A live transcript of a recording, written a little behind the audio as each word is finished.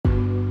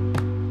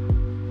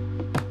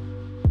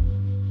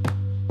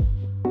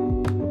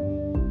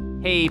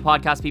Hey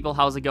podcast people,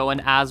 how's it going?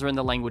 Azren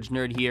the Language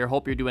Nerd here.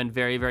 Hope you're doing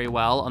very, very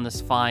well on this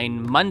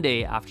fine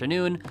Monday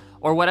afternoon,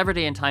 or whatever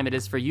day and time it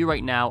is for you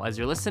right now as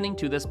you're listening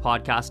to this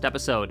podcast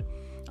episode.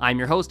 I'm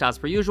your host, as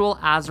per usual,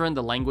 Azren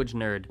the Language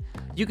Nerd.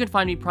 You can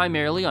find me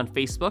primarily on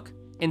Facebook,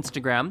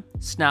 Instagram,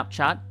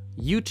 Snapchat,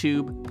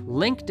 YouTube,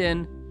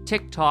 LinkedIn,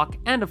 TikTok,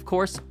 and of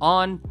course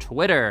on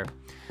Twitter.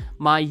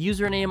 My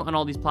username on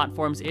all these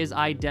platforms is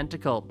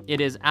identical. It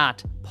is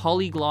at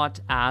Polyglot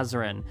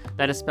Azren.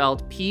 That is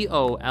spelled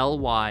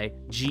Polyglot,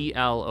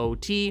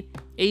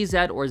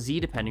 AZ or Z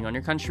depending on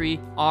your country,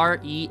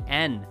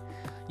 REN.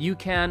 You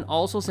can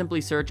also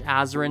simply search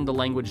Azren the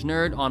Language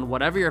Nerd on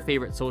whatever your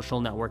favorite social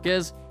network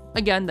is.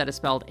 Again, that is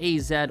spelled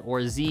AZ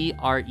or Z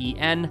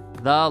REN,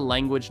 the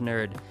Language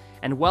Nerd.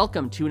 And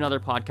welcome to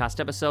another podcast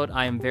episode.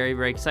 I am very,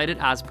 very excited,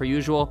 as per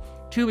usual,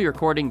 to be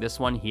recording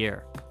this one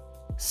here.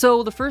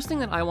 So the first thing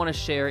that I want to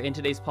share in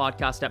today's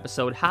podcast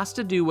episode has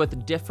to do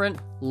with different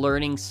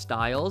learning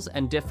styles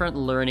and different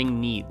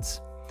learning needs.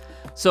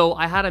 So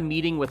I had a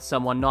meeting with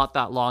someone not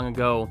that long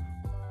ago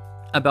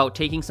about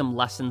taking some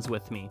lessons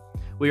with me.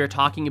 We were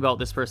talking about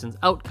this person's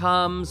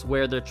outcomes,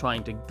 where they're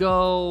trying to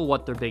go,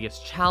 what their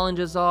biggest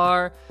challenges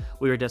are.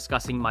 We were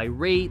discussing my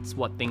rates,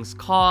 what things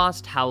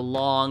cost, how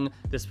long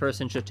this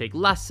person should take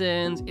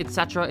lessons,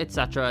 etc.,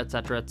 etc.,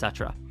 etc.,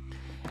 etc.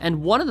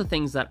 And one of the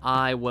things that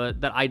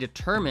I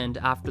determined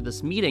after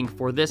this meeting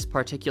for this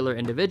particular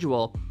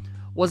individual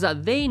was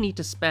that they need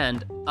to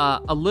spend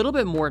a little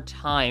bit more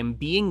time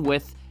being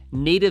with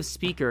native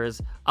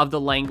speakers of the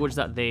language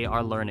that they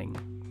are learning.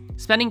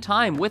 Spending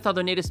time with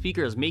other native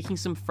speakers, making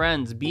some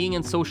friends, being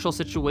in social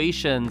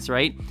situations,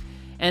 right?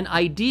 And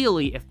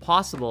ideally, if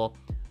possible,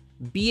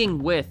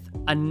 being with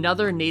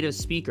another native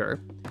speaker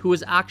who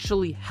is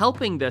actually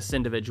helping this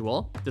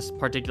individual, this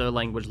particular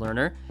language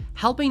learner,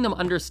 helping them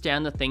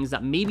understand the things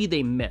that maybe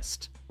they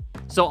missed.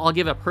 So I'll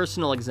give a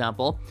personal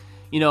example.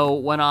 You know,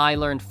 when I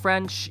learned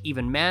French,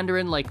 even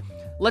Mandarin,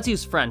 let's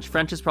use French.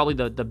 French is probably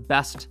the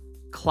best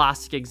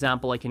classic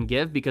example I can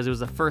give because it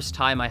was the first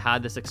time I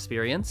had this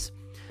experience.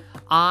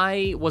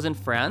 I was in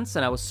France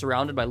and I was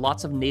surrounded by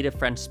lots of native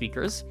French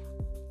speakers.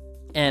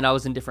 And I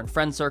was in different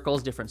friend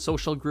circles, different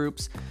social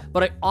groups.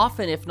 But I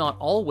often, if not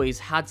always,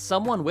 had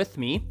someone with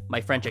me,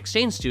 my French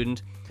exchange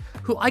student,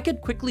 who I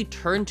could quickly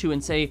turn to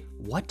and say,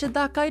 what did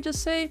that guy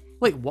just say?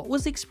 Wait, what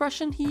was the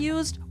expression he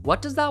used?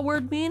 What does that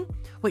word mean?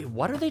 Wait,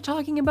 what are they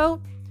talking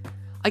about?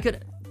 I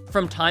could,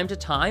 from time to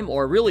time,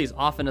 or really as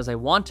often as I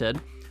wanted,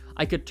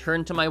 I could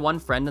turn to my one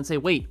friend and say,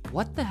 wait,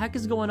 what the heck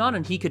is going on?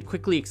 And he could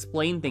quickly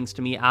explain things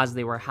to me as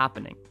they were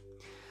happening.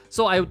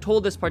 So I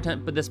told this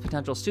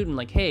potential student,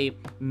 like, hey,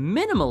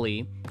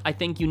 minimally, I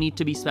think you need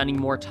to be spending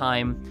more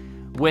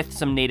time with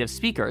some native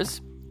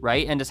speakers,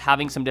 right? And just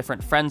having some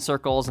different friend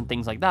circles and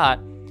things like that.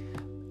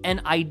 And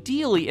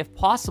ideally, if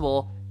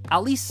possible,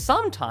 at least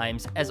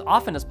sometimes, as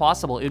often as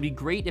possible, it would be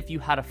great if you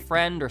had a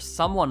friend or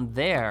someone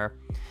there.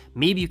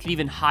 Maybe you could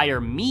even hire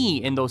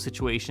me in those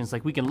situations.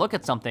 Like we can look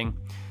at something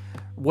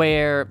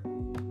where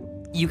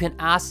you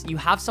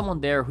have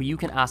someone there who you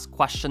can ask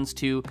questions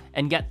to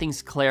and get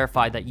things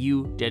clarified that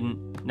you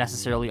didn't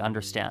necessarily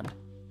understand.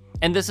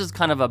 And this is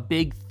kind of a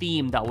big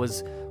theme that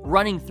was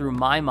running through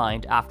my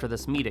mind after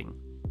this meeting.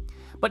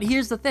 But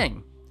here's the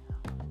thing.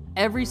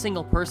 Every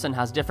single person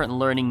has different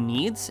learning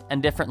needs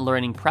and different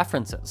learning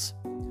preferences.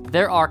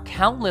 There are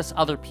countless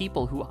other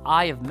people who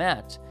I have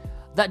met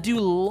that do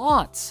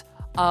lots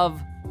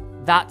of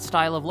that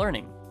style of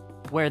learning,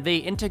 where they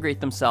integrate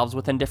themselves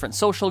within different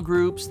social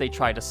groups, they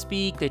try to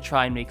speak, they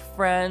try and make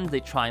friends,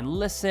 they try and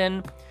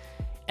listen,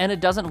 and it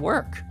doesn't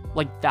work.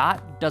 Like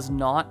that does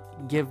not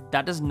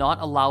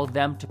allow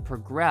them to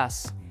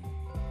progress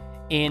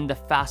in the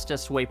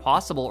fastest way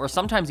possible. Or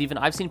sometimes even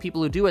I've seen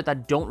people who do it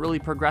that don't really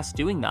progress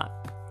doing that.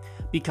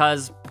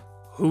 Because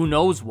who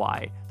knows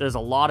why? There's a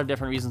lot of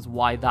different reasons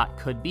why that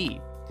could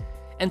be.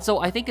 And so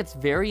I think it's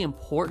very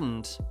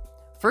important,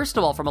 first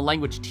of all, from a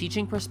language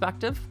teaching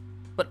perspective,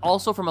 but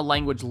also from a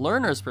language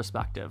learner's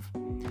perspective.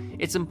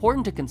 It's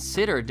important to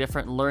consider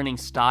different learning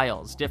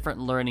styles,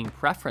 different learning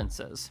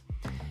preferences,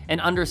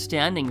 and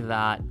understanding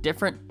that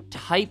different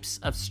types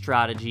of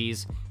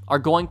strategies are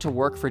going to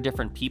work for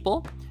different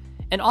people,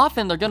 and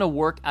often they're going to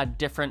work at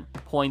different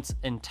points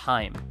in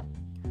time.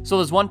 So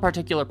there's one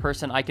particular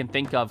person I can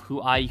think of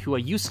who I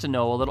used to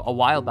know a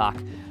while back,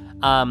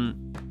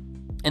 and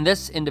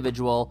this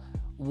individual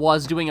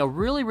was doing a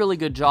really, really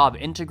good job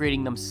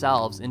integrating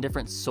themselves in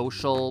different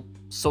social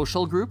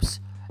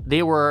groups.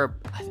 They were,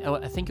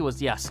 I think it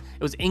was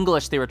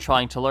English they were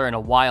trying to learn a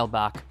while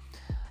back.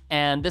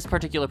 And this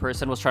particular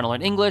person was trying to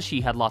learn English. He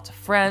had lots of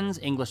friends,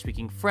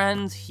 English-speaking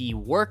friends. He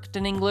worked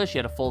in English. He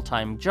had a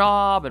full-time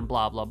job and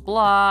blah, blah,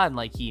 blah. And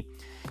he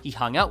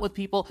hung out with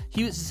people.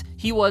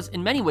 He was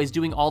in many ways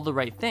doing all the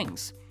right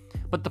things.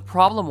 But the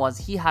problem was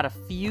he had a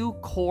few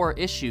core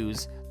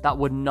issues that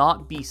would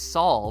not be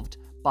solved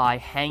by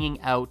hanging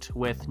out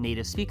with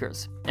native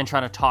speakers and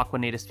trying to talk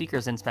with native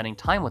speakers and spending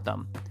time with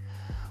them.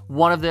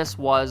 One of this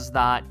was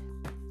that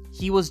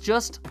he was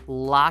just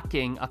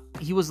lacking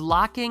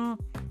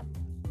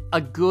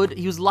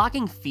he was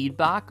lacking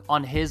feedback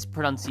on his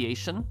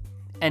pronunciation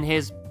and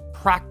his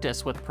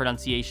practice with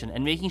pronunciation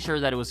and making sure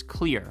that it was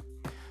clear.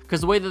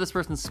 Because the way that this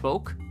person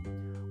spoke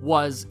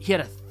was, he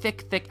had a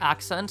thick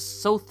accent,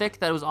 so thick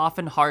that it was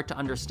often hard to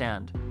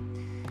understand.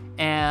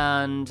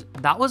 And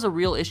that was a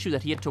real issue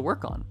that he had to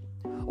work on.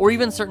 Or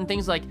even certain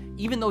things like,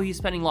 even though he's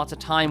spending lots of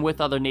time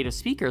with other native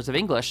speakers of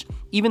English,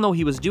 even though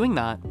he was doing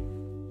that,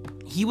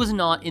 he was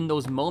not in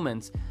those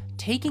moments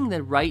taking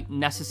the right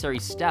necessary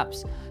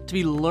steps to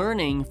be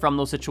learning from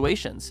those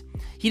situations.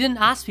 He didn't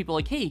ask people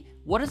like, hey,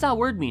 what does that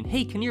word mean?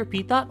 Hey, can you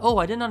repeat that? Oh,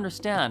 I didn't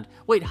understand.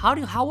 Wait,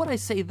 how would I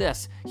say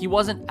this? He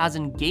wasn't as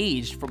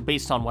engaged,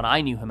 based on what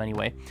I knew him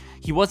anyway.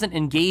 He wasn't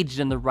engaged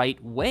in the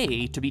right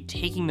way to be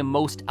taking the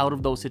most out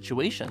of those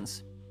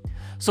situations.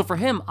 So for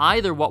him,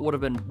 either what would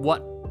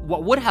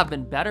have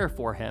been better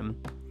for him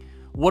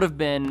would have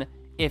been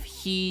if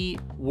he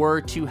were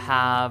to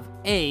have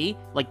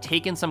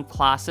taken some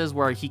classes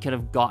where he could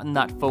have gotten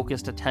that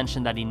focused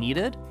attention that he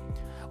needed,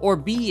 or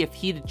B, if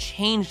he'd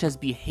changed his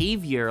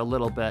behavior a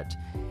little bit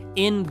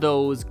in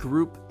those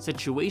group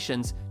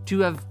situations to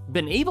have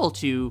been able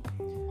to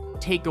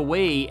take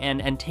away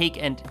and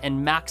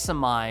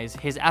maximize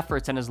his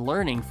efforts and his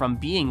learning from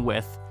being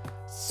with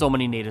so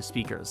many native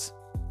speakers.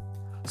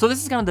 So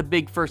this is kind of the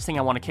big first thing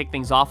I want to kick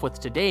things off with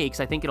today,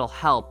 because I think it'll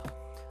help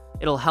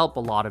a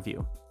lot of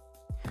you.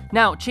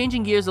 Now,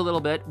 changing gears a little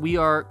bit,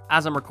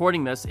 as I'm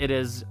recording this, it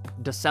is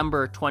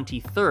December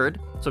 23rd,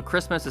 so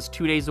Christmas is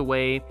 2 days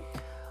away.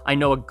 I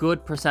know a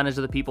good percentage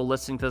of the people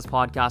listening to this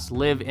podcast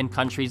live in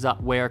countries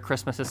where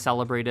Christmas is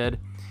celebrated.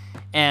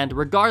 And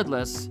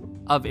regardless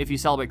of if you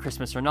celebrate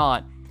Christmas or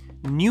not,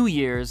 New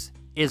Year's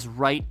is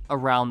right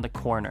around the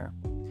corner.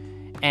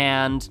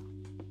 And,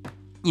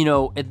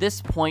 at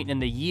this point in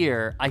the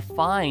year, I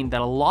find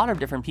that a lot of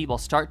different people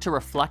start to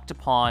reflect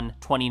upon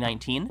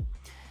 2019.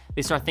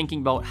 They start thinking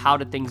about, how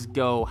did things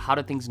go? How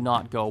did things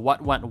not go?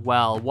 What went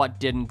well? What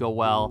didn't go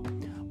well?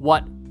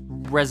 What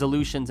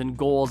resolutions and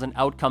goals and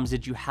outcomes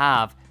did you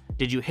have?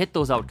 Did you hit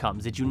those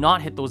outcomes? Did you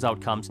not hit those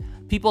outcomes?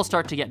 People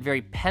start to get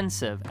very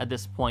pensive at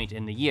this point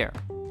in the year,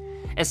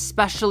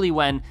 especially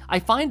when I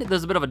find that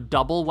there's a bit of a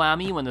double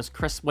whammy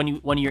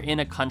when you're in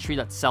a country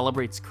that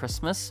celebrates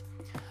Christmas,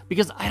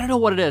 because I don't know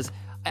what it is.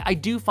 I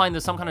do find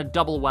there's some kind of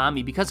double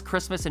whammy because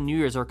Christmas and New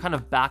Year's are kind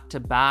of back to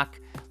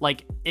back.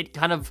 Like, it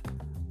kind of,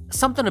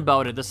 something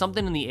about it, there's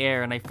something in the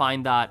air, and I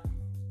find that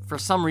for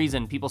some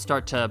reason people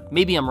start to,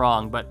 maybe I'm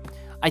wrong, but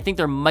I think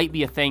there might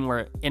be a thing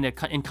where in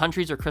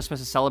countries where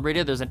Christmas is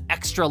celebrated, there's an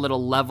extra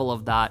little level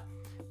of that.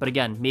 But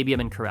again, maybe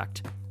I'm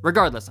incorrect.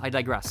 Regardless, I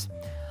digress.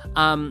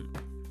 And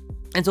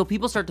so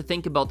people start to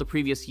think about the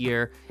previous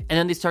year, and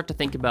then they start to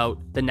think about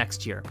the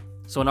next year.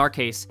 So in our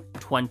case,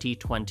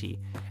 2020.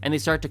 And they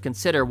start to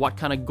consider what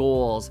kind of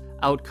goals,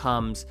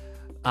 outcomes,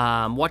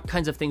 what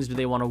kinds of things do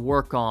they want to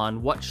work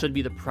on, what should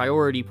be the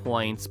priority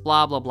points,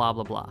 blah, blah, blah,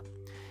 blah, blah.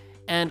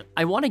 And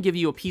I want to give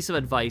you a piece of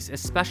advice,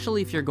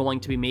 especially if you're going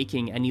to be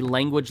making any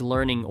language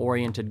learning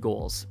oriented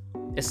goals,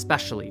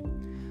 especially.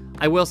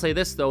 I will say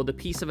this though, the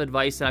piece of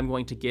advice that I'm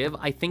going to give,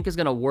 I think is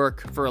going to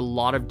work for a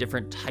lot of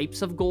different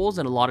types of goals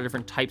and a lot of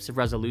different types of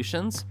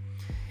resolutions.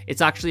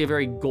 It's actually a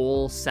very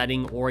goal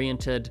setting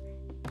oriented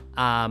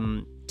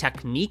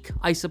technique,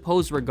 I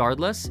suppose,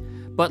 regardless,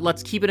 but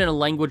let's keep it in a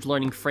language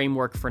learning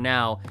framework for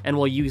now, and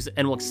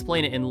we'll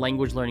explain it in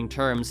language learning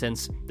terms,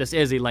 since this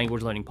is a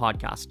language learning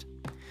podcast.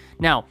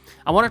 Now,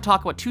 I want to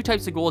talk about two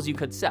types of goals you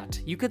could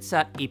set. You could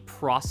set a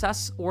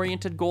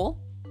process-oriented goal,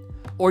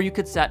 or you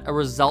could set a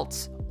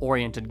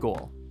results-oriented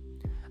goal.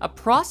 A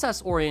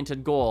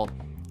process-oriented goal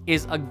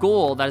is a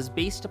goal that is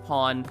based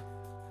upon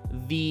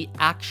the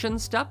action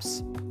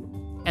steps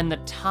and the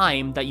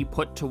time that you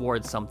put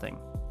towards something.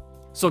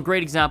 So a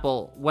great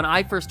example, when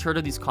I first heard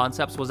of these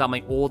concepts was at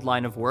my old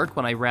line of work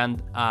when I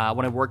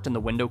worked in the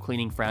window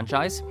cleaning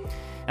franchise,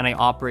 and I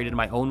operated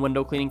my own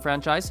window cleaning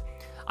franchise.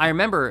 I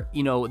remember,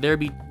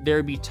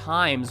 there'd be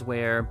times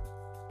where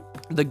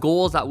the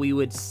goals that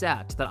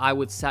I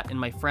would set in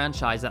my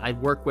franchise that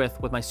I'd work with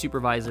my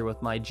supervisor,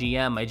 with my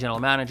GM, my general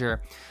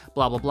manager,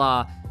 blah, blah,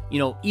 blah.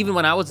 Even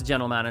when I was a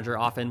general manager,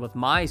 often with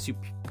my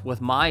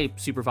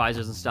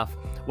supervisors and stuff,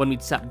 when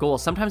we'd set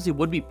goals, sometimes they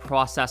would be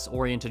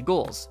process-oriented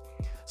goals.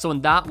 So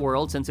in that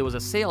world, since it was a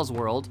sales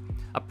world,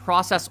 a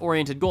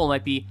process-oriented goal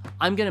might be,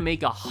 I'm going to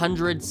make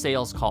 100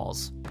 sales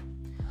calls.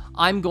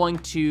 I'm going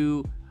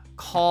to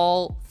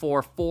call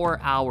for 4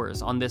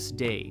 hours on this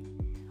day.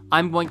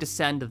 I'm going to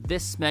send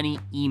this many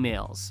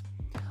emails.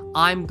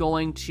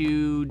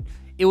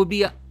 It would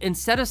be,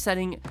 instead of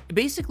setting,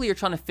 basically you're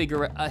trying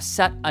to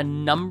set a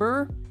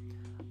number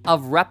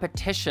of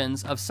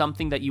repetitions of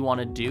something that you want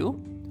to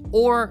do,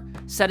 or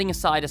setting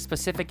aside a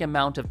specific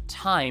amount of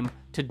time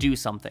to do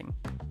something.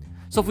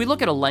 So if we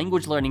look at a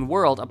language learning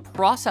world, a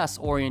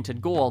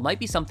process-oriented goal might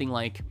be something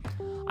like,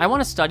 I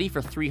want to study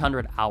for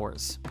 300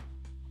 hours.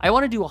 I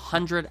want to do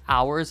 100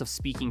 hours of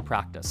speaking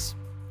practice.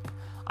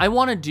 I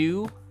want to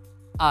do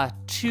a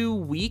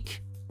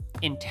 2-week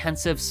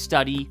intensive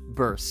study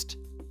burst.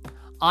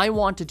 I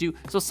want to do,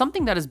 so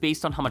something that is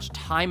based on how much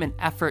time and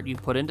effort you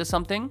put into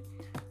something.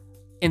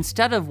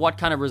 instead of what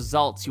kind of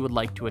results you would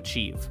like to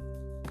achieve.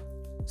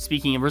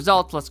 Speaking of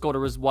results, let's go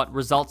to what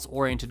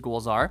results-oriented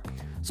goals are.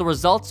 So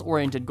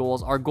results-oriented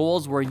goals are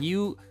goals where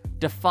you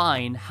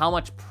define how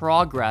much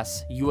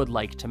progress you would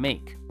like to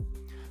make.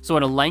 So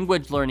in a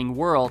language learning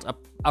world,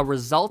 a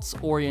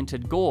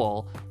results-oriented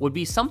goal would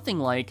be something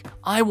like,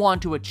 I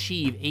want to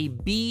achieve a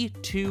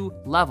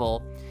B2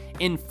 level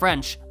in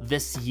French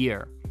this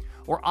year.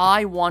 Or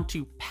I want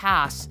to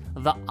pass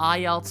the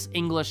IELTS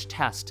English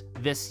test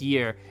this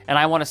year, and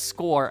I want to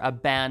score a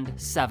band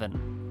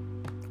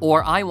 7.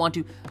 Or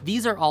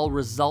these are all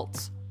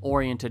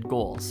results-oriented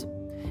goals.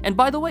 And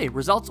by the way,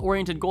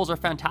 results-oriented goals are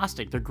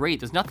fantastic. They're great.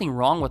 There's nothing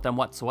wrong with them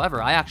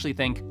whatsoever. I actually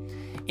think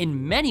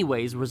in many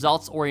ways,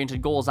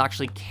 results-oriented goals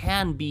actually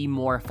can be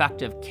more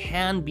effective,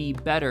 can be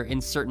better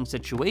in certain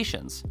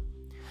situations.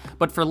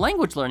 But for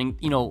language learning,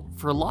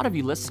 for a lot of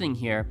you listening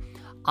here,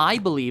 I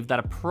believe that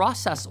a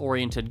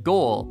process-oriented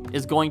goal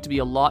is going to be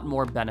a lot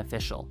more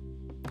beneficial,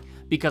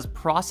 because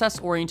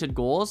process-oriented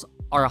goals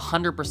are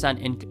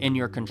 100% in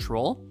your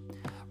control.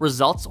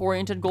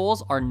 Results-oriented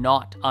goals are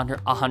not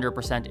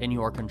 100% in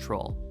your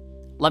control.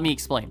 Let me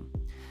explain.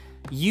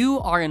 You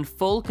are in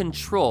full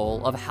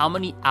control of how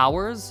many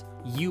hours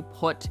you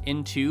put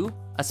into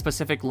a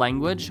specific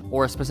language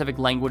or a specific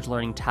language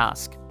learning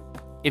task.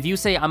 If you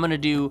say, I'm going to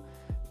do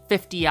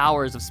 50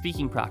 hours of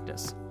speaking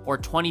practice, or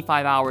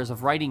 25 hours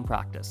of writing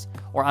practice,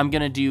 or I'm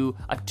going to do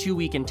a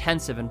 2-week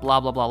intensive in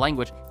blah, blah, blah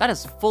language, that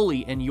is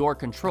fully in your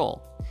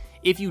control.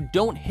 If you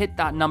don't hit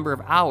that number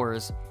of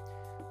hours,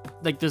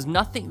 there's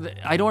nothing,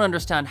 I don't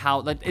understand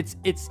how,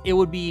 it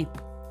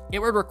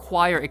would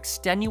require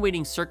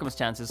extenuating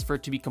circumstances for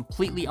it to be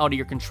completely out of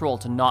your control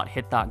to not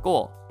hit that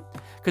goal,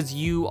 because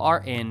you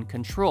are in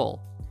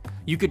control.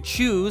 You could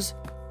choose,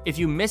 if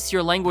you miss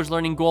your language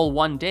learning goal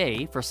one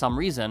day for some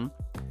reason,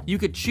 you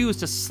could choose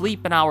to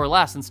sleep an hour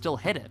less and still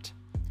hit it.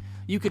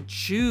 You could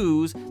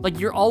choose,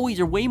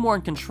 you're way more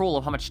in control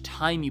of how much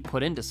time you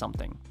put into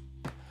something.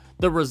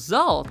 The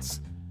results,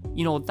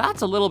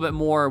 that's a little bit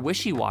more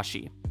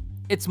wishy-washy.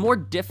 It's more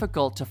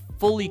difficult to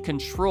fully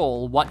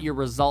control what your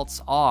results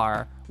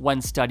are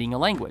when studying a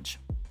language.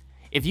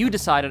 If you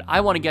decided, I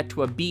want to get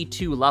to a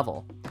B2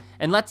 level,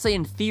 and let's say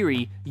in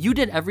theory, you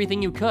did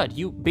everything you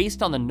could.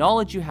 Based on the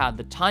knowledge you had,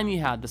 the time you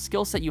had, the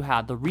skill set you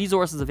had, the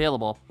resources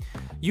available,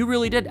 you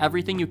really did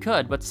everything you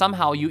could, but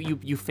somehow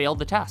you failed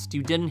the test.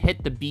 You didn't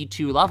hit the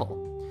B2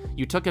 level.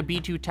 You took a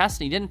B2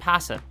 test and you didn't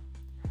pass it.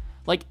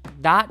 Like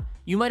that,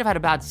 you might have had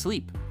a bad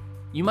sleep.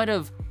 You might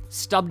have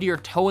stubbed your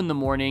toe in the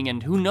morning,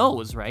 and who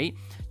knows, right?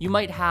 You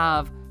might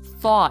have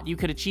thought you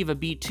could achieve a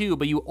B2,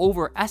 but you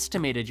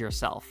overestimated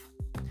yourself.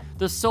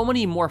 There's so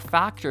many more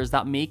factors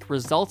that make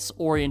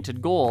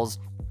results-oriented goals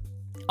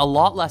a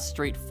lot less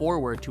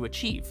straightforward to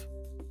achieve.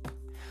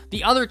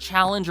 The other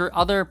challenge or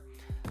other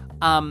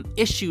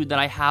issue that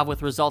I have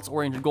with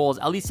results-oriented goals,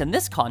 at least in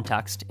this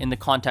context, in the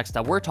context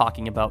that we're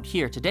talking about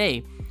here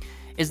today,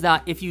 is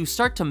that if you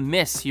start to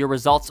miss your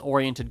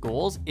results-oriented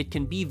goals, it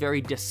can be very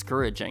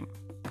discouraging.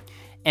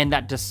 And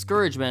that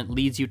discouragement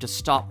leads you to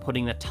stop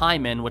putting the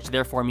time in, which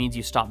therefore means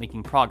you stop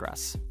making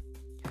progress.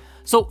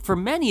 So for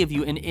many of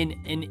you,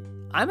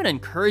 I'm going to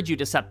encourage you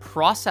to set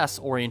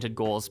process-oriented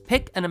goals.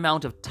 Pick an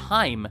amount of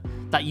time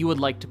that you would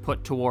like to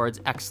put towards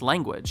X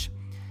language.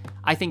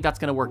 I think that's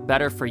going to work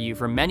better for you,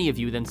 for many of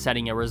you, than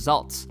setting a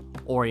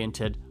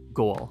results-oriented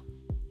goal.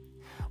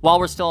 While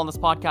we're still on this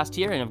podcast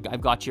here and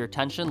I've got your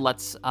attention,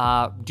 let's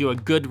do a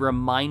good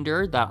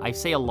reminder that I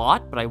say a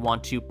lot, but I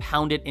want to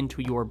pound it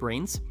into your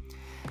brains.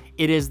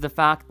 It is the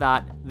fact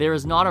that there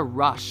is not a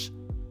rush.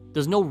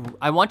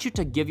 I want you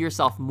to give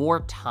yourself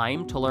more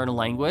time to learn a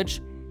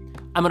language.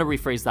 I'm going to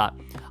rephrase that.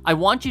 I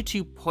want you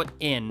to put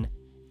in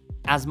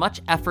as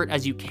much effort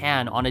as you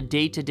can on a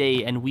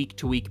day-to-day and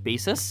week-to-week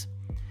basis.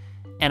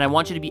 And I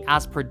want you to be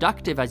as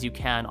productive as you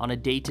can on a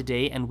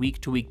day-to-day and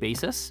week-to-week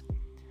basis.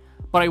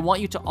 But I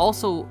want you to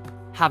also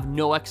have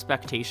no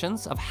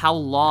expectations of how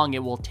long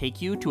it will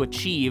take you to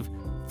achieve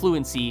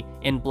fluency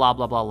in blah,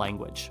 blah, blah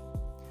language.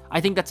 I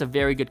think that's a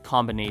very good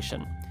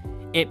combination.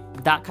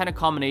 That kind of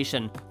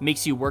combination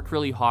makes you work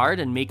really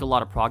hard and make a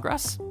lot of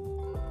progress,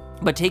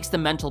 but takes the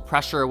mental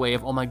pressure away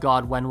of, oh my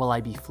God, when will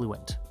I be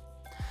fluent?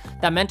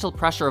 That mental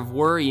pressure of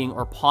worrying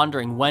or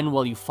pondering when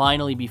will you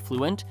finally be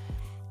fluent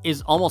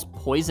is almost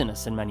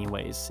poisonous in many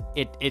ways.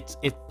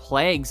 It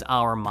plagues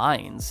our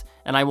minds.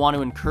 And I want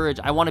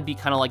to be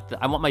kind of like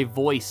I want my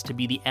voice to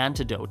be the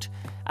antidote.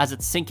 As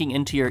it's sinking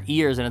into your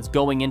ears and it's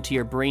going into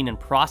your brain and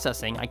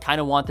processing, I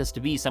kind of want this to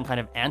be some kind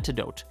of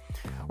antidote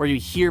where you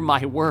hear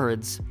my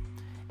words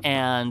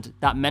and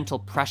that mental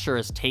pressure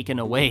is taken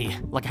away.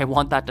 Like I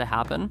want that to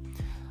happen.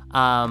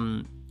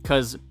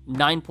 Because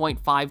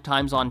 9.5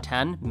 times on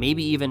 10,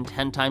 maybe even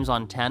 10 times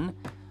on 10,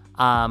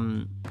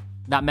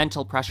 that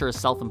mental pressure is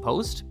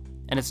self-imposed,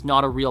 and it's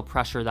not a real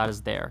pressure that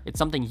is there. It's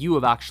something you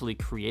have actually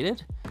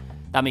created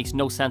that makes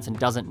no sense and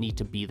doesn't need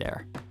to be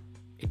there.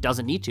 It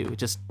doesn't need to. It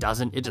just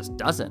doesn't,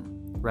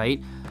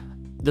 right?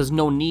 There's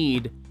no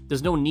need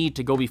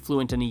to go be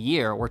fluent in a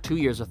year or 2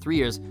 years or 3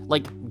 years.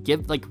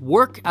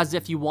 Work as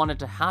if you want it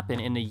to happen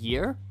in a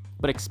year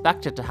but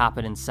expect it to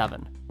happen in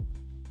 7.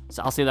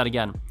 So I'll say that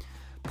again.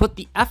 Put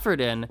the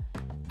effort in,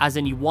 as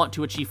in you want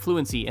to achieve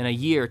fluency in a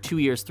year, 2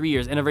 years, 3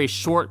 years, in a very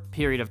short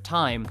period of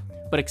time,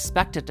 but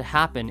expect it to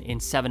happen in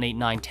 7, 8,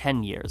 9,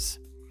 10 years.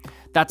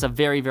 That's a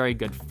very, very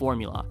good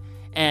formula.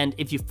 And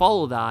if you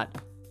follow that,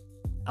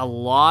 a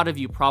lot of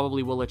you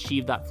probably will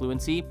achieve that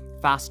fluency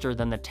faster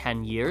than the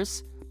 10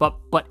 years.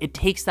 But it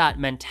takes that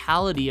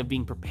mentality of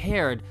being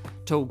prepared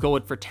to go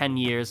it for 10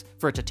 years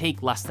for it to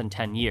take less than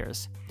 10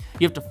 years.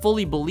 You have to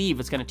fully believe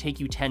it's going to take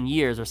you 10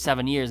 years or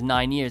 7 years,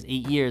 9 years,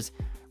 8 years,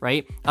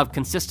 right, of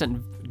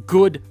consistent,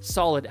 good,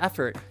 solid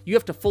effort. You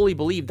have to fully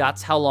believe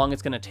that's how long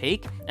it's going to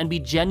take and be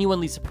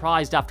genuinely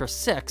surprised after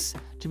 6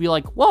 to be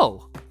like,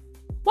 whoa,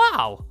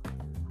 wow,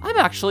 I'm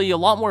actually a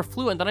lot more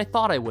fluent than I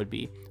thought I would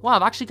be. Wow,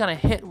 I've actually kind of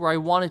hit where I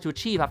wanted to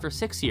achieve after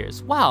 6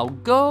 years. Wow,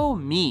 go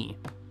me.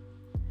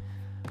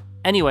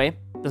 Anyway,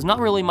 there's not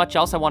really much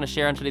else I want to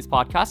share on today's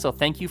podcast, so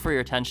thank you for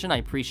your attention. I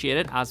appreciate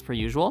it, as per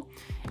usual.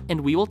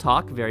 And we will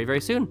talk very,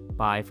 very soon.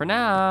 Bye for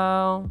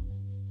now.